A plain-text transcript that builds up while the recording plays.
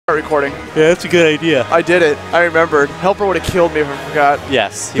recording. Yeah, that's a good idea. I did it. I remembered. HelpR would have killed me if I forgot.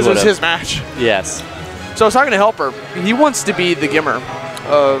 Yes, he because it was his match. Yes. So I was talking to HelpR. He wants to be the gimmer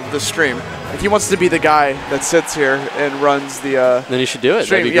of the stream. Like, he wants to be the guy that sits here and runs the then you should do it.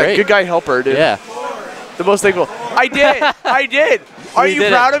 stream. That'd be great. Good guy HelpR, dude. Yeah. The most thankful. I did it. I did. Are you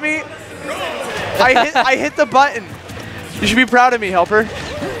proud of me? I hit the button. You should be proud of me, HelpR.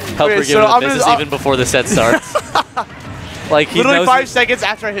 HelpR giving the business even before the set starts. Like he literally knows 5 seconds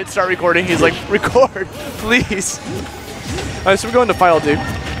after I hit start recording, he's like, record, please. All right, so we're going to final 2.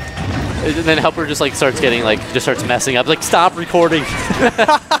 And then HelpR just like starts getting like, just starts messing up. Like, stop recording.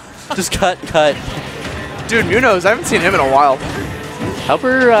 Just cut. Dude, Munoz, I haven't seen him in a while.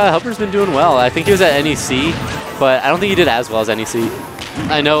 HelpR's been doing well. I think he was at NEC, but I don't think he did as well as NEC.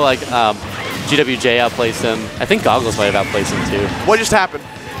 I know like GWJ outplaced him. I think Goggles might have outplaced him too. What just happened?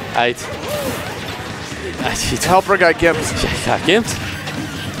 HelpR got gimped. Yeah, got gimped.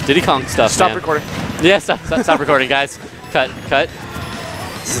 Diddy Kong stuff. Stop recording. Yeah, stop recording, guys. Cut.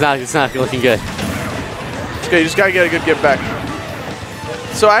 It's not looking good. Okay, you just gotta get a good get back.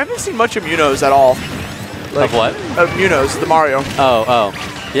 So I haven't seen much of Munoz at all. Like, of what? Of Munoz, the Mario. Oh.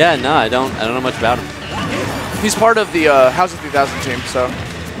 Yeah, no, I don't know much about him. He's part of the House of 3000 team, so.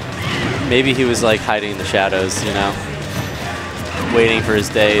 Maybe he was like hiding in the shadows, you know, waiting for his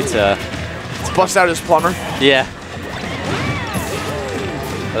day to bust out his plumber. Yeah.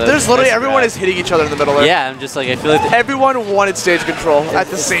 There's literally everyone is hitting each other in the middle there. Yeah, I'm just like, I feel like everyone wanted stage control at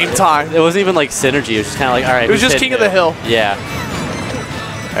the same time. It wasn't even like synergy. It was just kind of like, all right. It was just king of the hill. Yeah.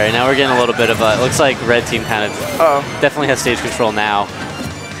 All right, now we're getting a little bit of a. It looks like red team kind of definitely has stage control now.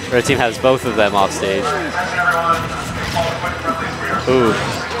 Red team has both of them off stage. Ooh,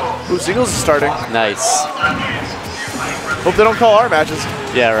 Singles is starting. Nice. Hope they don't call our matches.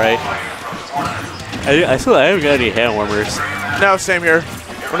 Yeah, right. I still haven't got any hand warmers. No, same here.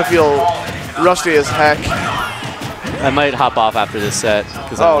 I'm gonna feel rusty as heck. I might hop off after this set.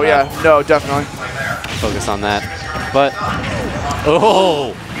 Oh yeah, no, definitely. Focus on that. But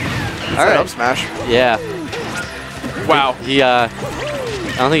all right, up smash. Yeah. Wow. He I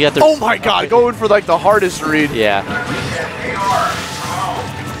don't think he got the. Oh my God, going for like the hardest read. Yeah.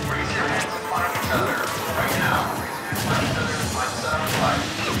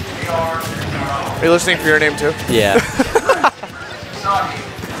 Are you listening for your name too? Yeah.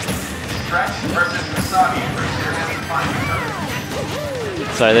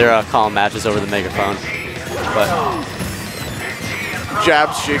 Sorry, they're calling matches over the megaphone. But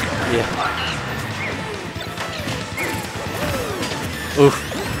jabs, cheek. Yeah. Oof.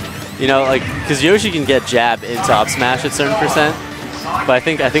 You know, like, because Yoshi can get jab into up smash at certain %, but I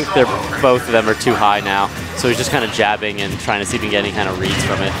think they're both of them are too high now. So he's just kind of jabbing and trying to see if he can get any kind of reads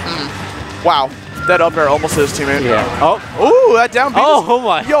from it. Wow. That up air almost hit his teammate. Yeah. Oh. Ooh, that down B. Oh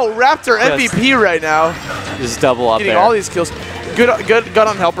my. Yo, Raptor MVP right now. Just double up Getting there. all these kills. Good on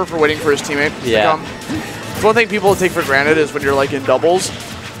HelpR for waiting for his teammate. Yeah. One thing people take for granted is when you're like in doubles,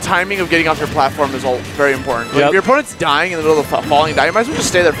 timing of getting off your platform is all very important. Like, if your opponent's dying in the middle of the falling die, you might as well just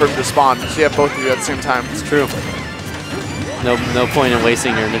stay there for him to spawn, so you have both of you at the same time. It's true. No point in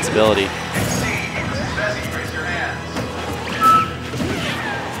wasting your invincibility.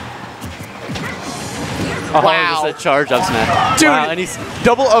 Wow. Just a charge up smash. Dude, wow, and he's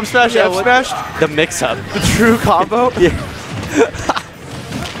double up smash, up smash. The mix up. The true combo. Yeah.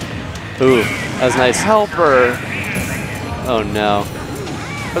 Ooh, that was nice. HelpR. Oh no.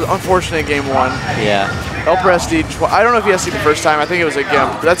 That was unfortunate game 1. Yeah. HelpR SD'd. I don't know if he SD'd the first time. I think it was a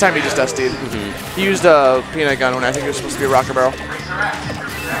gimp. But that time he just SD'd. He used a peanut gun when I think it was supposed to be a rocket barrel.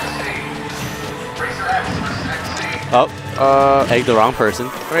 Oh. Egged the wrong person.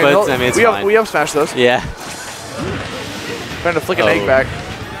 I mean, it's fine. We up smashed those. Yeah. Trying to flick an egg back.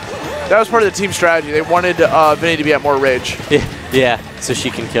 That was part of the team strategy. They wanted Vinnie to be at more rage. Yeah, so she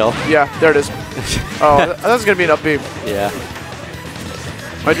can kill. Yeah, there it is. Oh, that was going to be an up B. Yeah.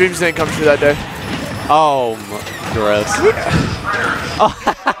 My dreams didn't come true that day. Oh, gross. Oh.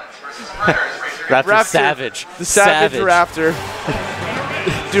 Raptor savage. The savage Raptor.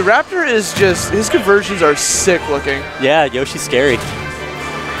 Dude, Raptor is just, his conversions are sick looking. Yeah, Yoshi's scary.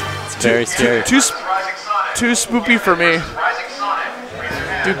 It's very scary. Too spoopy for me.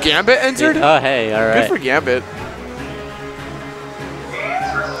 Dude, Gambit entered? Oh, hey, all right. Good for Gambit.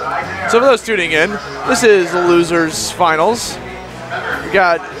 So for those tuning in, this is the losers finals. We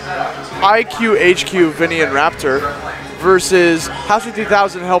got IQHQ, Vinnie and Raptor versus House of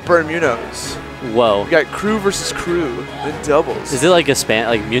 3000, HelpR and Munoz. Whoa. We got crew versus crew in doubles. Is it like a span,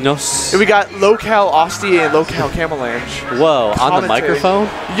 like Munoz? And we got Local Osty and Local Camelange. Whoa, on the microphone?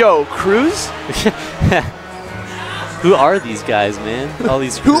 Yo, crews? Who are these guys, man? All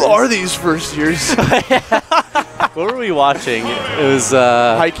these. Who are these first years? What were we watching? It was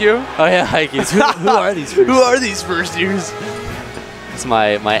Haikyuu? Oh yeah, Haikyuu. Who are these first? Who are these first years? It's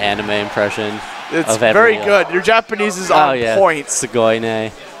my anime impression. It's of very everyone. good. Your Japanese is on point.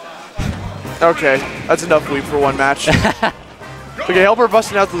 Sugoine. Okay, that's enough weep for one match. Okay, HelpR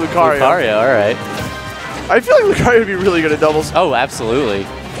busting out the Lucario. Lucario, all right. I feel like Lucario would be really good at doubles. Oh, absolutely.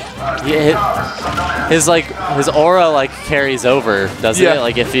 Yeah, his aura like carries over, doesn't it?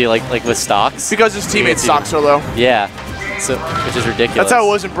 Like if he like with stocks. Because his teammates' stocks are low. Yeah, so which is ridiculous. That's how it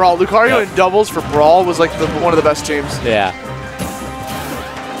was in Brawl. Lucario in doubles for Brawl was like one of the best teams. Yeah.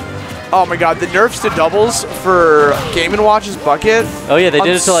 Oh my God, the nerfs to doubles for Game & Watch's bucket. Oh yeah, they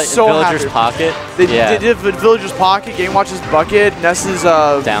did it to like so Villager's Pocket. They did it for Villager's Pocket, Game & Watch's bucket, Ness's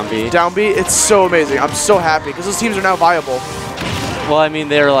down B. It's so amazing. I'm so happy because those teams are now viable. Well, I mean,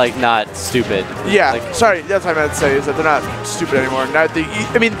 they're like not stupid. Yeah, like, sorry, that's what I meant to say is that they're not stupid anymore. I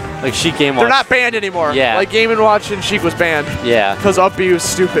mean, like Sheik Game Watch. They're not banned anymore. Yeah. Like Game & Watch and Sheik was banned. Yeah. Because up B was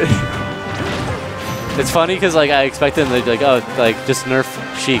stupid. It's funny because like I expected them to be like, oh, like just nerf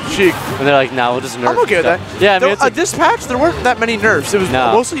Sheik. And they're like, no, we'll just nerf. I'm okay with that. Yeah, I mean, it's this patch there weren't that many nerfs. It was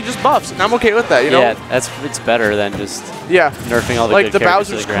mostly just buffs, and I'm okay with that. You know. Yeah, it's better than just nerfing all the like good the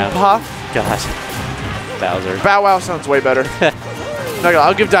characters Bowser's to the ground. Koopa. God, Bowser. Bow Wow sounds way better. No,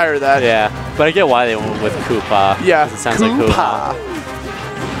 I'll give Dyer that. Yeah, but I get why they went with Koopa. Yeah, it sounds like Koopa.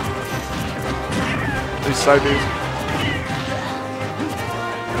 These side Bs.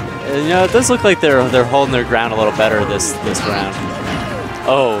 You know, it does look like they're holding their ground a little better this round.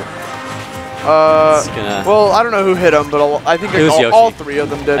 Oh. Well, I don't know who hit him, but I think all three of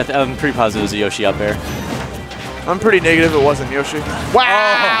them did. I'm pretty positive it was a Yoshi up air. I'm pretty negative it wasn't Yoshi.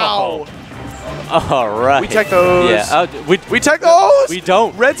 Wow! All right. We tech those. Yeah. We tech those. We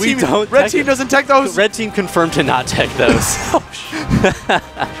don't. Red team doesn't tech those. Red team confirmed to not tech those.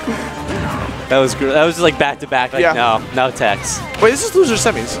 That was just like back to back. Like no techs. Wait, this is loser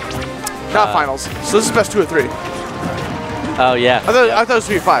semis, not finals. So this is best 2 of 3. Oh yeah. I thought it was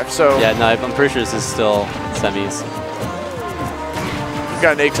 3-5. So yeah, no, I'm pretty sure this is still semis.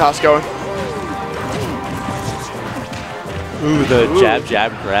 Got an egg toss going. Ooh, the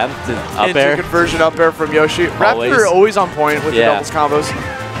jab grab up air. Conversion up air from Yoshi. Raptor always on point with the doubles combos.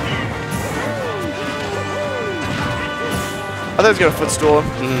 I thought he was gonna footstool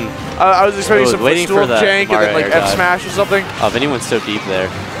him. I was expecting some footstool jank and then like F smash or something. Oh, Vinnie went so deep there,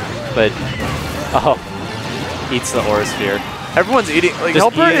 but eats the aura sphere. Everyone's eating. Like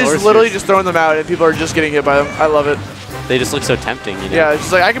HelpR is literally just throwing them out, and people are just getting hit by them. I love it. They just look so tempting, you know. Yeah, it's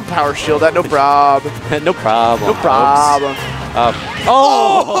just like I can power shield that, no problem. No problem. No problem.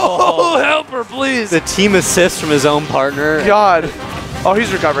 HelpR, please. The team assist from his own partner. God. Oh,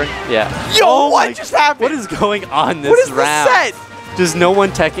 he's recovering. Yeah. Yo, what just happened? What is going on this round? What is this set? Just no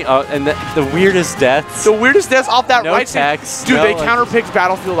one teching. Oh, and the weirdest deaths. The weirdest deaths off that no right techs. Dude, they counterpicked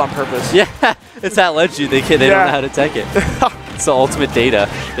Battlefield on purpose. Yeah, it's that ledge you. They don't know how to tech it. It's the ultimate data.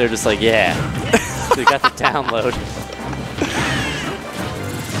 They're just like, yeah. They got the download.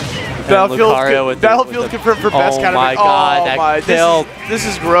 Battlefield confirmed for best counter. Oh my God, that killed. This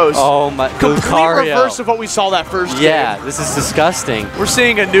is gross. Oh my. Complete reverse of what we saw that first game. Yeah, this is disgusting. We're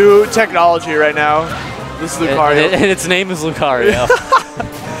seeing a new technology right now. This is Lucario. And its name is Lucario.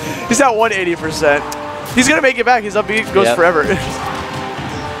 He's at 180%. He's going to make it back. His up B goes forever.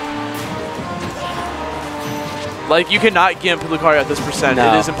 Like, you cannot gimp Lucario at this percent.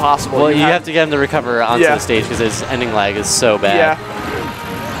 No. It is impossible. Well, you have to get him to recover onto the stage because his ending lag is so bad. Yeah.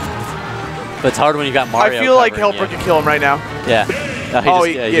 But it's hard when you got Mario. I feel like HelpR could kill him right now. Yeah. No,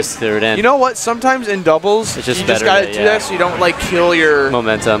 he just threw it in. You know what? Sometimes in doubles, it's just you just gotta do that so you don't like kill your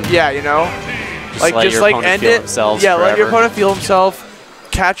momentum. Yeah, you know. Just like end it. Yeah, let your opponent feel himself.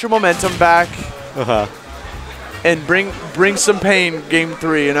 Catch your momentum back. And bring some pain game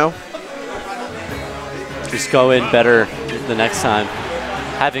 3. You know. Just go in better the next time,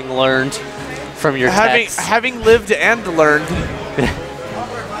 having learned from your techs. Having lived and learned.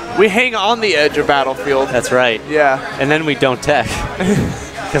 We hang on the edge of Battlefield. That's right. Yeah. And then we don't tech.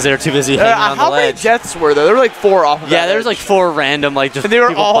 Because they were too busy hanging on the ledge. How many deaths were there? There were like 4 off of that. Yeah, there was like 4 random, like just. And they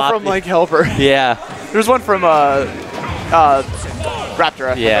were all from like HelpR. Yeah. There was one from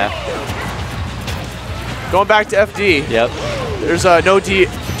Raptor. Yeah. Going back to FD. Yep. There's no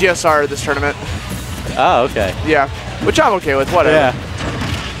DSR this tournament. Oh, okay. Yeah. Which I'm okay with. Whatever. Yeah.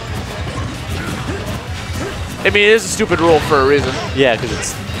 I mean, it is a stupid rule for a reason. Yeah, because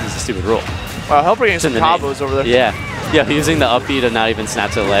it's a stupid rule. Wow, HelpR getting some combos over there. Yeah. Yeah, using the up B to not even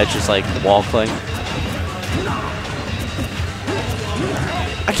snap to the ledge, just like wall cling.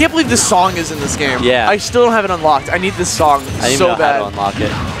 I can't believe this song is in this game. Yeah. I still don't have it unlocked. I need this song I didn't so even know bad. how to unlock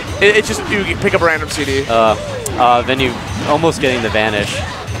it. It's just you can pick up a random CD. Vinnie almost getting the vanish.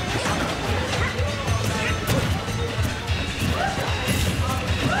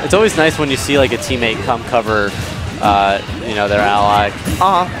 It's always nice when you see like a teammate come cover, you know, their ally.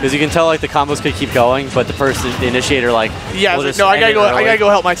 Because you can tell like the combos could keep going, but the person, the initiator, like Yeah, will it's just like, no, end it early. I gotta go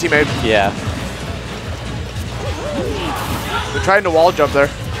help my teammate. Yeah. They're trying to wall jump there.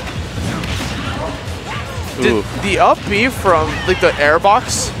 Ooh. Did the up B from like the air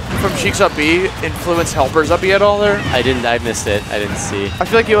box from Sheik's up B influence HelpR's up B at all there? I missed it. I didn't see. I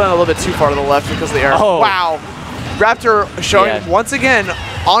feel like you went a little bit too far to the left because of the air. Oh. Wow. Raptor showing once again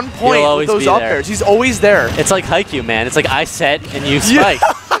on point with those up airs. He's always there. It's like HaiQ, man. It's like I set and you spike.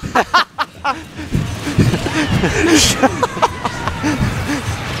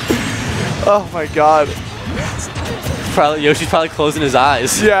 Oh my god. Yoshi's probably closing his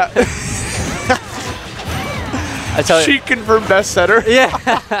eyes. Yeah. I tell you. Sheik confirmed best setter. Yeah.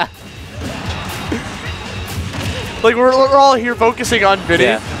 Like we're all here focusing on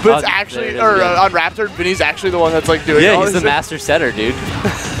Vinnie, but it's actually on Raptor. Vinnie's actually the one that's like doing. Yeah, all he's this the master setter, dude.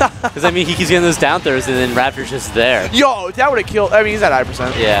 Because I mean, he keeps getting those down throws, and then Raptor's just there. Yo, that would have killed. I mean, he's at high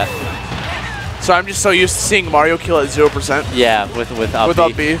 %. Yeah. So I'm just so used to seeing Mario kill at 0%. Yeah, with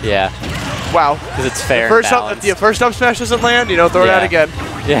up B. Yeah. Wow. Because it's fair. If the first up smash doesn't land, you know, throw it out again.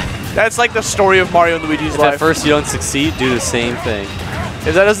 Yeah. That's like the story of Mario and Luigi's life. At first you don't succeed, do the same thing.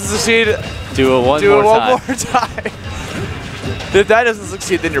 If that doesn't succeed, do it one more time. If that doesn't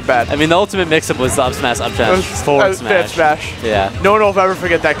succeed, then you're bad. I mean, the ultimate mix-up was the up smash, forward smash. Yeah. No one will ever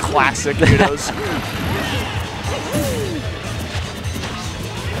forget that classic Munoz.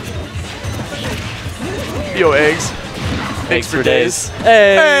 Yo, eggs. Eggs for days.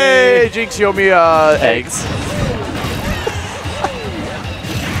 Hey, Jinx, you owe me eggs.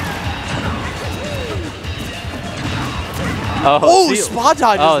 Oh, spot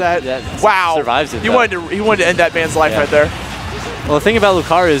dodges that. Wow. Survives it. He wanted to end that man's life right there. Well, the thing about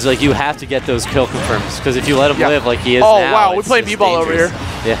Lucario is like you have to get those kill confirms because if you let him live like he is now. now, Wow, we playing b-ball over here.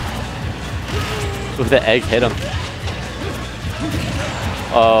 Yeah. With the egg hit him.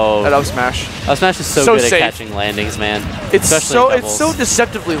 Oh. That up smash. Up smash is so good safe. at catching landings, man. It's so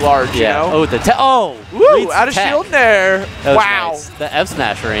deceptively large. Yeah. You know? Woo! Out of shield there. Wow. Nice. The F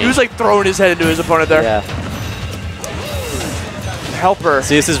smash range. He was like throwing his head into his opponent there. Yeah. HelpR.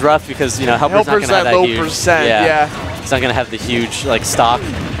 See, this is rough because you know HelpR's not gonna have that low huge. percent. Yeah. He's not gonna have the huge like stock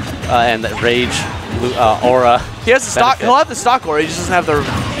and the rage aura. He has the stock. He'll have the stock aura. He just doesn't have the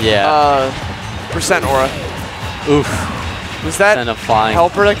percent aura. Oof. Was that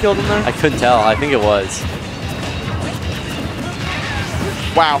HelpR that killed him there? I couldn't tell. I think it was.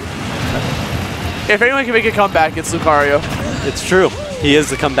 Wow. If anyone can make a comeback, it's Lucario. It's true. He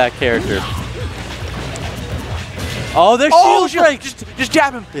is the comeback character. Oh, there's shield break. Just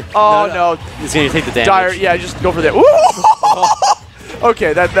jab him. Oh, no. He's going to take the damage. Yeah, just go for that.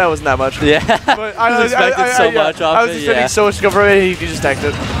 Okay, that wasn't that much. Yeah. But I expected so much off I was expecting so much to go for it. He just tanked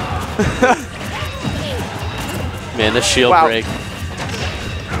it. Man, the shield break.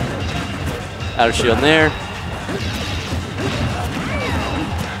 Out of shield there.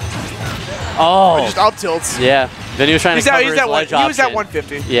 Oh. Just up tilts. Yeah. Vinnie was trying to cover his ledge option. He was at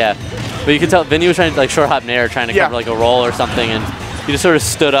 150. Yeah. But you can tell Vinnie was trying to like short hop nair, trying to cover like a roll or something, and he just sort of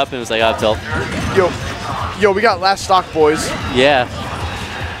stood up and was like up tilt. Yo, we got last stock, boys. Yeah.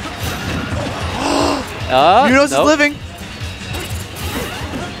 Munoz is living.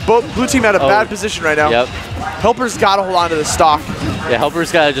 Blue team at a bad position right now. Yep. HelpR's got to hold on to the stock. Yeah,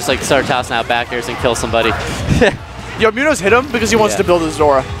 HelpR's got to just like start tossing out back airs and kill somebody. Yo, Munoz hit him because he wants to build his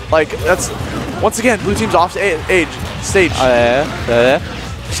Zora. Like, that's, once again, blue team's off stage.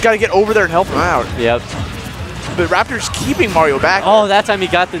 Just got to get over there and help him out. Yep. But Raptor's keeping Mario back. Oh, that time he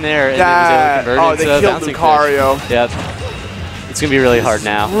got the nair and then was able to convert it. They killed Lucario. Yep. It's going to be really hard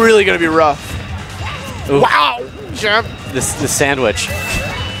now. Really going to be rough. Oof. Wow. Jump. The sandwich.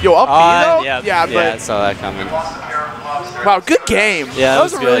 Yo, up B though? Yeah, but I saw that coming. Wow, good game. Yeah, that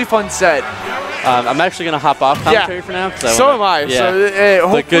was a really fun set. I'm actually going to hop off commentary for now. So am I. Yeah. So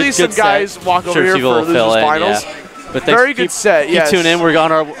hopefully some guys walk over here for Losers Finals. Yeah. But very good set, Keep tuning in. We're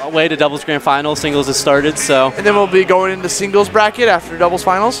on our way to Doubles Grand Final. Singles has started, so. And then we'll be going into Singles bracket after Doubles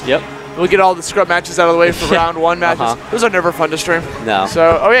Finals. Yep. We'll get all the scrub matches out of the way for round one matches. Those are never fun to stream. No.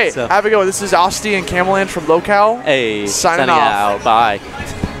 So, have a go. This is Asti and Cameland from Locale. Hey, signing off. Out. Bye.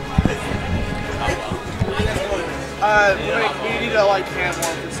 We need to like cam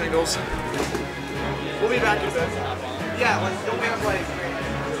one for singles. We'll be back in a bit. Yeah, like don't we have like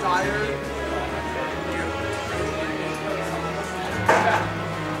desire?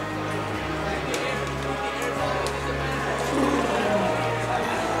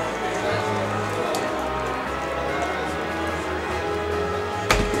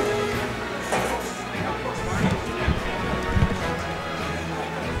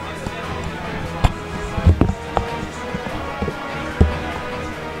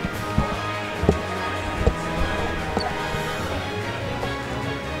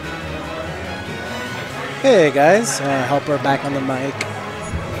 Hey guys, HelpR back on the mic.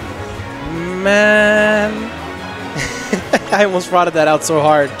 Man, I almost rotted that out so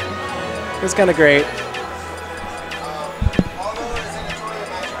hard. It was kind of great.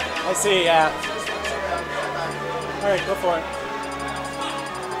 I see, yeah. All right, go for it.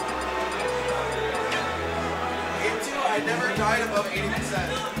 I never died above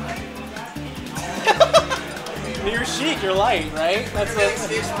 80%. You're chic, you're light, right? That's it.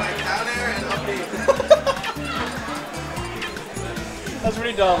 My down air and up air. That's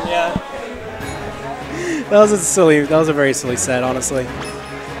pretty dumb, yeah. That was a very silly set, honestly.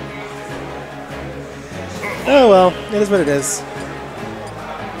 Oh well, it is what it is.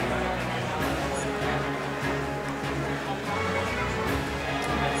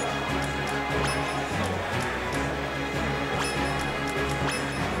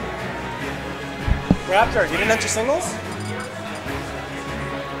 Raptor, you didn't enter singles?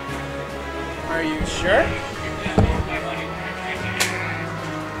 Are you sure?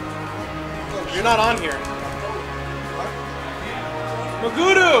 You're not on here.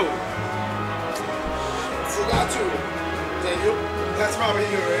 Magudu! Forgot to. Yeah, you. That's probably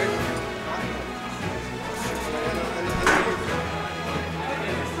you, right?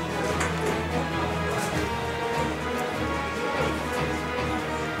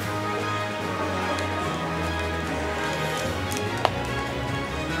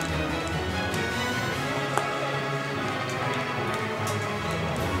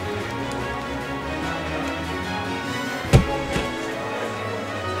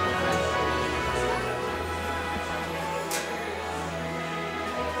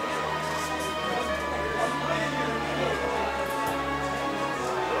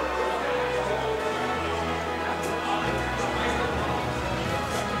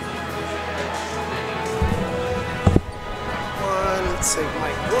 Let's take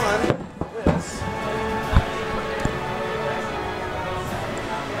mic one.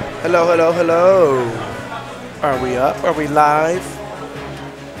 Hello, hello, hello. Are we up? Are we live?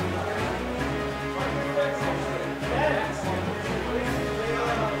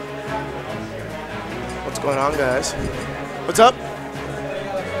 What's going on, guys? What's up?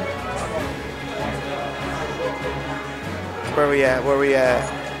 Where we at? Where we at?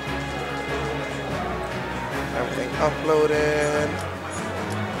 Everything uploaded.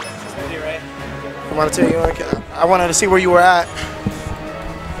 I want to tell you, I wanted to see where you were at.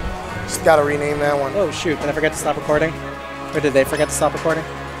 Just gotta rename that one. Oh shoot, did I forget to stop recording? Or did they forget to stop recording?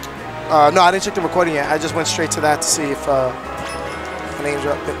 No, I didn't check the recording yet. I just went straight to that to see if the names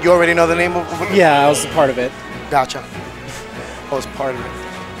are up. You already know the name of it? Yeah, I was a part of it. Gotcha. I was part of it.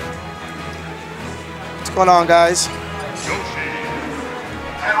 What's going on, guys?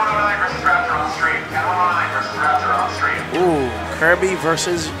 10-109 versus Raptor on stream. 10-109 versus Raptor on stream. Ooh, Kirby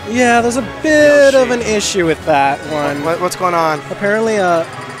versus... Yeah, there's a bit of an issue with that one. What's going on? Apparently, oh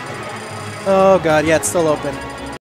god, yeah, it's still open.